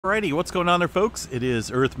Alrighty, what's going on there, folks? It is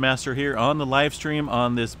Earthmaster here on the live stream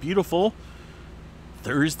on this beautiful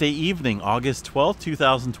Thursday evening, August 12th,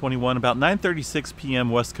 2021, about 9:36 p.m.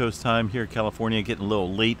 West Coast time here in California. Getting a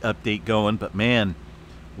little late update going, but man,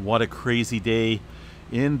 what a crazy day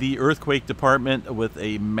in the earthquake department with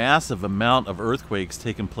a massive amount of earthquakes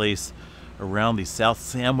taking place around the South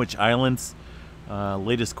Sandwich Islands.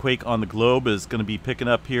 Latest quake on the globe is going to be picking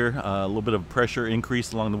up here. A little bit of pressure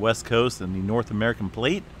increase along the west coast and the North American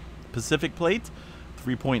plate, Pacific plate.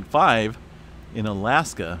 3.5 in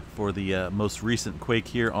Alaska for the most recent quake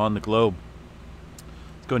here on the globe.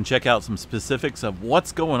 Let's go and check out some specifics of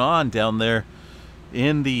what's going on down there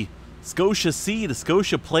in the Scotia Sea, the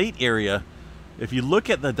Scotia plate area. If you look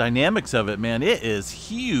at the dynamics of it, man, it is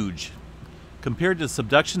huge compared to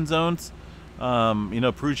subduction zones.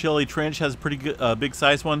 Peru Chile Trench has a pretty good, big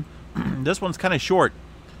size one. This one's kind of short,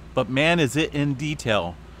 but man, is it in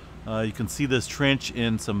detail. You can see this trench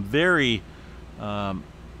in some very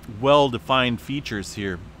well-defined features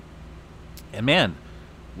here. And man,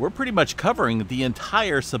 we're pretty much covering the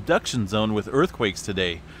entire subduction zone with earthquakes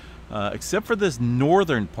today, except for this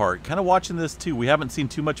northern part. Kind of watching this too. We haven't seen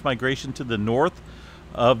too much migration to the north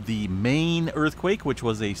of the main earthquake, which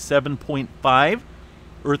was a 7.5.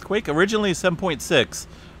 earthquake, originally 7.6,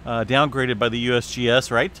 downgraded by the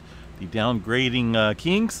USGS, right? The downgrading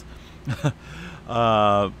kings.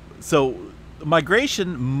 So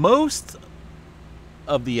migration, most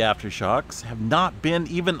of the aftershocks have not been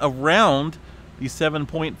even around the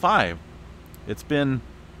 7.5. It's been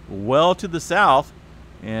well to the south,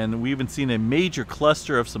 and we've even seen a major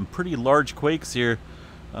cluster of some pretty large quakes here,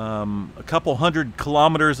 a couple hundred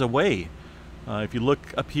kilometers away. If you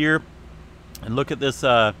look up here and look at this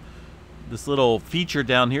this little feature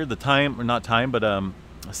down here, the time, or not time, but a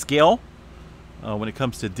scale. When it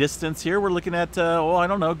comes to distance here, we're looking at, I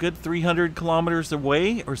don't know, good 300 kilometers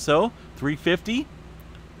away or so, 350.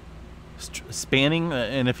 Spanning,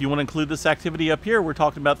 and if you want to include this activity up here, we're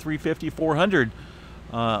talking about 350, 400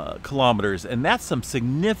 kilometers. And that's some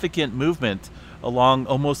significant movement along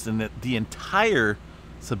almost in the entire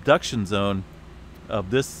subduction zone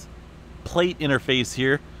of this plate interface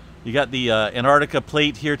here. You got the Antarctica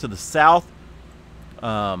plate here to the south,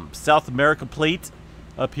 South America plate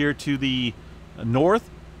up here to the north,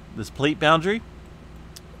 this plate boundary.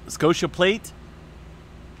 Scotia plate,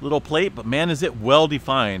 little plate, but man, is it well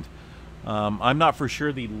defined. I'm not for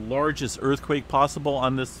sure the largest earthquake possible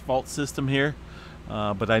on this fault system here,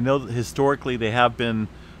 but I know that historically they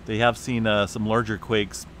have seen some larger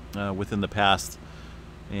quakes within the past,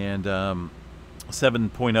 and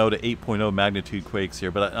 7.0 to 8.0 magnitude quakes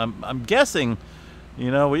here, but I'm guessing,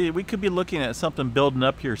 we could be looking at something building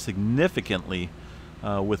up here significantly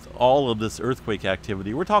with all of this earthquake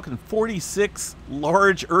activity. We're talking 46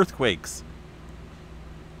 large earthquakes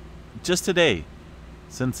just today,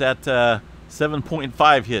 since that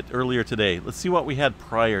 7.5 hit earlier today. Let's see what we had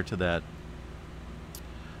prior to that.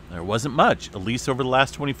 There wasn't much, at least over the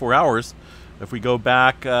last 24 hours. If we go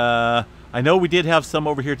back, I know we did have some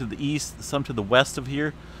over here to the east, some to the west of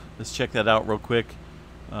here. Let's check that out real quick.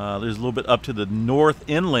 There's a little bit up to the north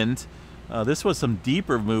inland. This was some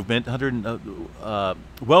deeper movement,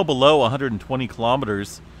 well below 120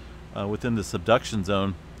 kilometers within the subduction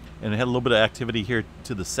zone. And it had a little bit of activity here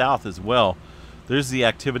to the south as well. There's the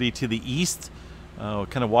activity to the east.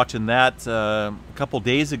 Kind of watching that a couple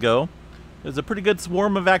days ago. There's a pretty good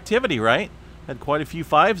swarm of activity, right? Had quite a few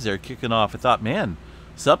fives there kicking off. I thought, man,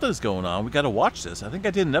 something's going on. We got to watch this. I think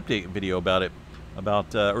I did an update video about it,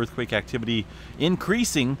 about earthquake activity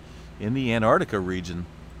increasing in the Antarctica region.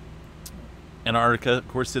 Antarctica, of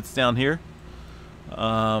course, sits down here.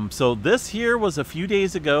 So this here was a few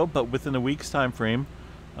days ago, but within a week's time frame.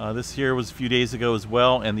 This here was a few days ago as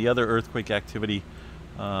well, and the other earthquake activity,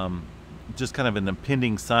 just kind of an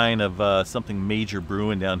impending sign of something major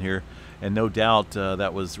brewing down here. And no doubt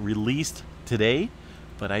that was released today,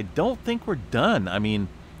 but I don't think we're done. I mean,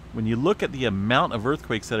 when you look at the amount of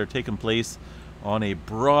earthquakes that are taking place on a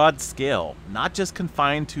broad scale, not just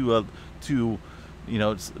confined to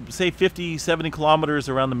say 50, 70 kilometers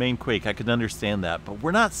around the main quake, I could understand that, but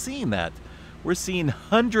we're not seeing that. We're seeing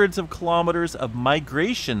hundreds of kilometers of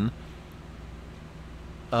migration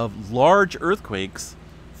of large earthquakes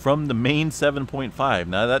from the main 7.5.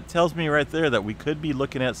 Now that tells me right there that we could be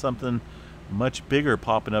looking at something much bigger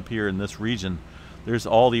popping up here in this region. There's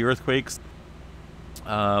all the earthquakes.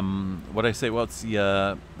 What I say? Well, it's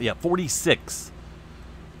the 46.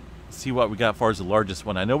 Let's see what we got as far as the largest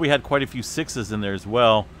one. I know we had quite a few sixes in there as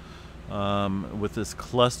well. With this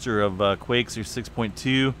cluster of quakes, there's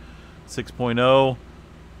 6.2, 6.0.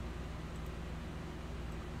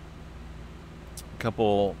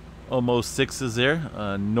 couple almost sixes there,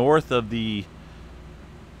 north of the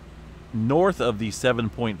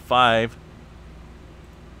 7.5.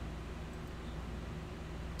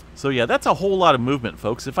 So yeah, that's a whole lot of movement,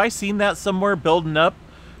 folks. If I seen that somewhere building up,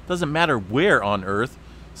 doesn't matter where on Earth.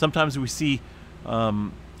 Sometimes we see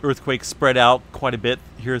earthquakes spread out quite a bit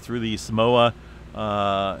here through the Samoa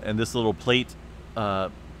and this little plate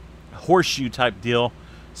horseshoe type deal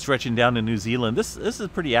stretching down to New Zealand. This is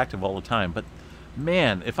pretty active all the time. But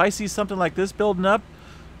man, if I see something like this building up,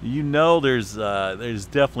 you know there's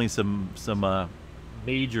definitely some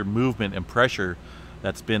major movement and pressure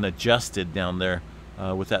that's been adjusted down there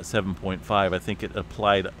with that 7.5. I think it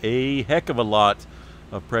applied a heck of a lot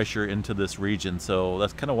of pressure into this region. So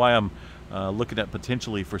that's kind of why I'm looking at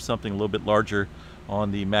potentially for something a little bit larger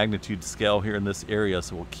on the magnitude scale here in this area.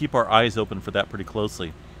 So we'll keep our eyes open for that pretty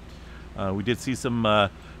closely. We did see some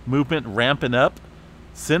movement ramping up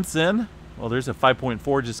since then. Well, there's a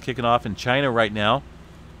 5.4 just kicking off in China right now.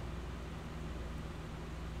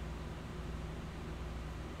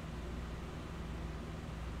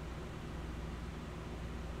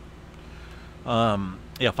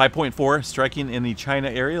 Yeah, 5.4 striking in the China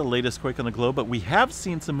area, the latest quake on the globe. But we have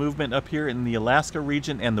seen some movement up here in the Alaska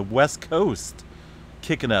region and the West Coast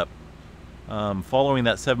kicking up, following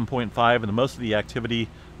that 7.5, and most of the activity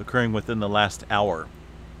occurring within the last hour.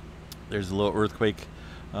 There's a little earthquake,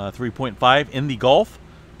 3.5 in the Gulf,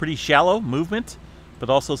 pretty shallow movement,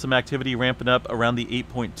 but also some activity ramping up around the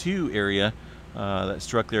 8.2 area that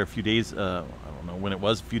struck there a few days. I don't know when it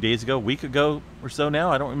was, a few days ago, a week ago or so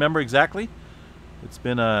now. I don't remember exactly. It's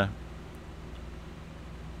been well,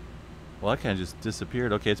 that kind of just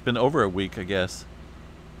disappeared. Okay, it's been over a week, I guess.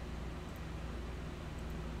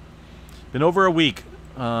 Been over a week,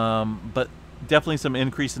 but definitely some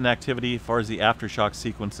increase in activity as far as the aftershock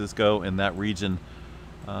sequences go in that region.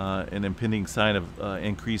 An impending sign of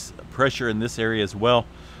increased pressure in this area as well.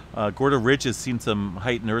 Gorda Ridge has seen some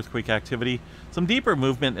heightened earthquake activity, some deeper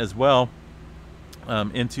movement as well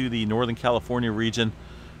into the Northern California region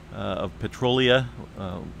of Petrolia,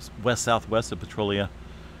 west-southwest of Petrolia,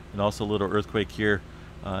 and also a little earthquake here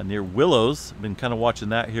near Willows. Been kind of watching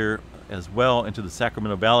that here as well into the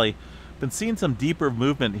Sacramento Valley. Been seeing some deeper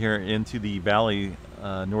movement here into the valley,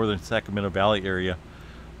 northern Sacramento Valley area.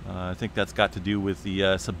 I think that's got to do with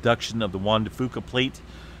the subduction of the Juan de Fuca plate.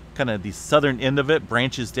 Kind of the southern end of it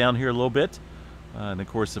branches down here a little bit. And of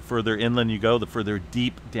course, the further inland you go, the further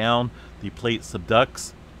deep down the plate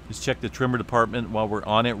subducts. Just check the trimmer department while we're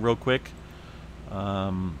on it real quick.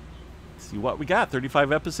 See what we got. 35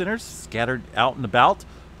 epicenters scattered out and about.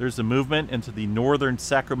 There's a movement into the northern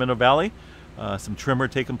Sacramento Valley. Some trimmer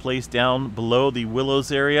taking place down below the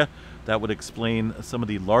Willows area. That would explain some of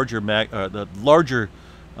the larger magnitude.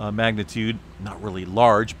 Not really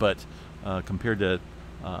large, but compared to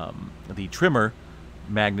the trimmer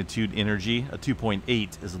magnitude energy, a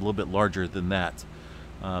 2.8 is a little bit larger than that.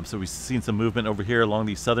 So we've seen some movement over here along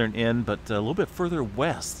the southern end, but a little bit further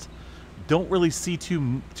west. Don't really see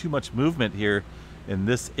too much movement here in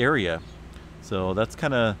this area. So that's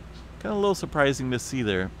kind of a little surprising to see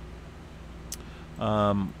there.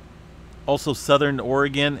 Also southern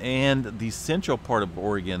Oregon and the central part of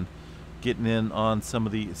Oregon getting in on some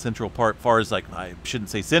of the central part, far as like, I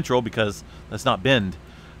shouldn't say central because that's not Bend.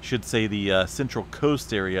 Should say the central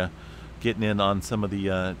coast area getting in on some of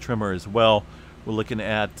the tremor as well. We're looking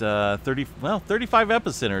at 35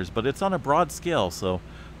 epicenters, but it's on a broad scale. So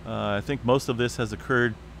I think most of this has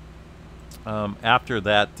occurred after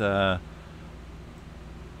that,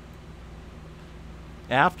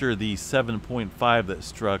 after the 7.5 that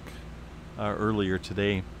struck earlier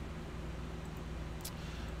today.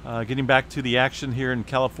 Getting back to the action here in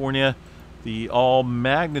California, the all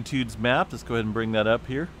magnitudes map. Let's go ahead and bring that up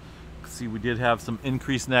here. See, we did have some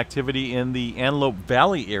increase in activity in the Antelope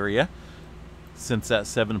Valley area since that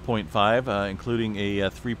 7.5, including a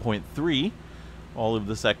 3.3. All of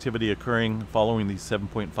this activity occurring following the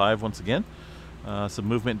 7.5 once again. Some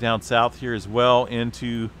movement down south here as well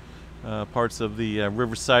into parts of the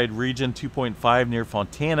Riverside region, 2.5 near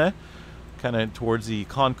Fontana, kind of towards the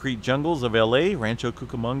concrete jungles of LA. Rancho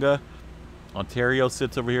Cucamonga, Ontario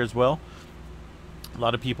sits over here as well. A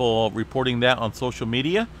lot of people reporting that on social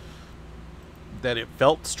media, that it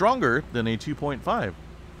felt stronger than a 2.5.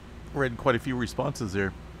 Read quite a few responses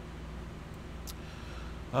there.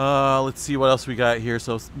 Let's see what else we got here.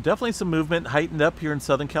 So definitely some movement heightened up here in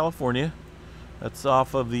Southern California. That's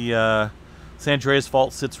off of the San Andreas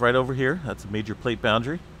Fault, sits right over here. That's a major plate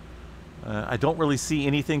boundary. I don't really see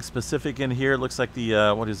anything specific in here. It looks like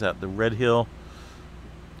the, what is that? The Red Hill.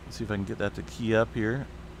 Let's see if I can get that to key up here.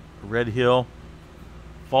 Red Hill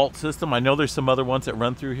fault system. I know there's some other ones that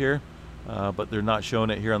run through here, but they're not showing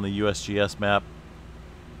it here on the USGS map.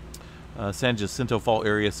 San Jacinto Fault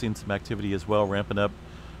area seen some activity as well, ramping up.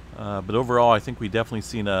 But overall, I think we definitely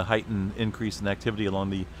seen a heightened increase in activity along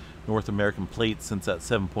the North American plate since that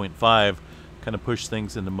 7.5 kind of pushed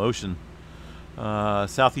things into motion.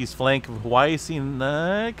 Southeast flank of Hawaii seen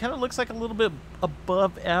kind of looks like a little bit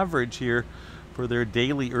above average here for their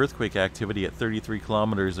daily earthquake activity at 33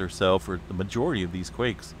 kilometers or so for the majority of these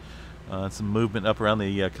quakes. Some movement up around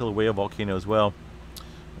the Kilauea volcano as well.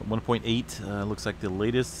 1.8 looks like the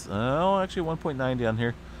latest. Oh, actually 1.9 down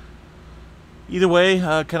here. Either way,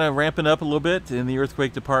 kind of ramping up a little bit in the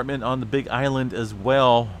earthquake department on the Big Island as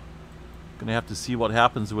well. Gonna have to see what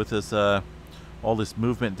happens with this all this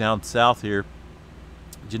movement down south here.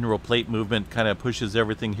 General plate movement kind of pushes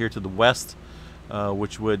everything here to the west,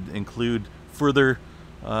 which would include further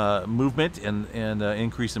movement and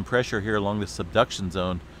increase in pressure here along the subduction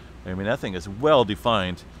zone. I mean, that thing is well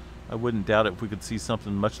defined. I wouldn't doubt it if we could see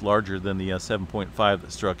something much larger than the 7.5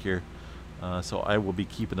 that struck here. So I will be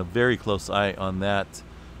keeping a very close eye on that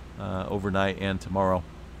overnight and tomorrow.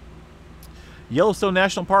 Yellowstone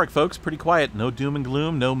National Park, folks, pretty quiet. No doom and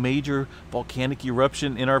gloom, no major volcanic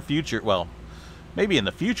eruption in our future. Well, maybe in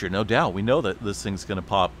the future, no doubt. We know that this thing's going to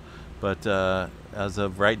pop. But as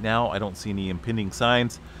of right now, I don't see any impending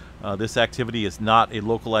signs. This activity is not a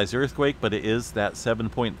localized earthquake, but it is that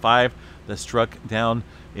 7.5 that struck down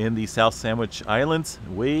in the South Sandwich Islands,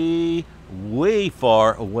 way, way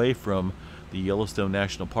far away from the Yellowstone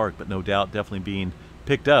National Park, but no doubt definitely being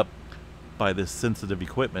picked up by this sensitive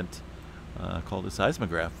equipment called a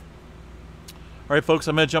seismograph. All right, folks,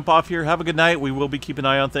 I'm going to jump off here. Have a good night. We will be keeping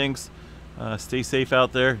an eye on things. Stay safe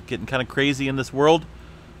out there. Getting kind of crazy in this world.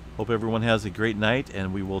 Hope everyone has a great night,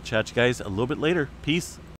 and we will chat you guys a little bit later. Peace.